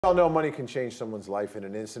We all know money can change someone's life in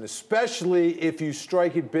an instant, especially if you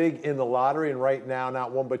strike it big in the lottery. And right now,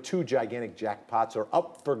 not one but two gigantic jackpots are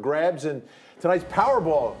up for grabs. And tonight's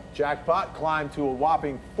Powerball jackpot climbed to a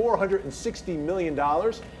whopping $460 million,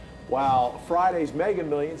 while Friday's Mega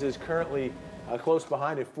Millions is currently close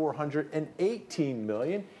behind at $418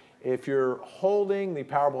 million. If you're holding the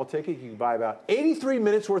Powerball ticket, you can buy about 83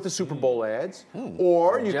 minutes worth of Super Bowl ads,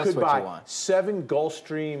 or you could buy 7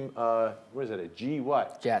 Gulfstream, what is it, a G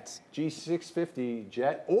what? Jets. G650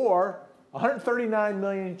 jet, or 139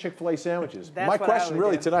 million Chick-fil-A sandwiches. That's my what question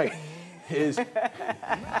really tonight is,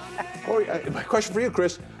 my question for you,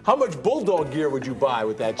 Chris, how much Bulldog gear would you buy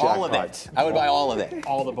with that jackpot? All of it. I would buy all of it.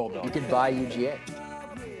 All the Bulldogs. You could buy UGA.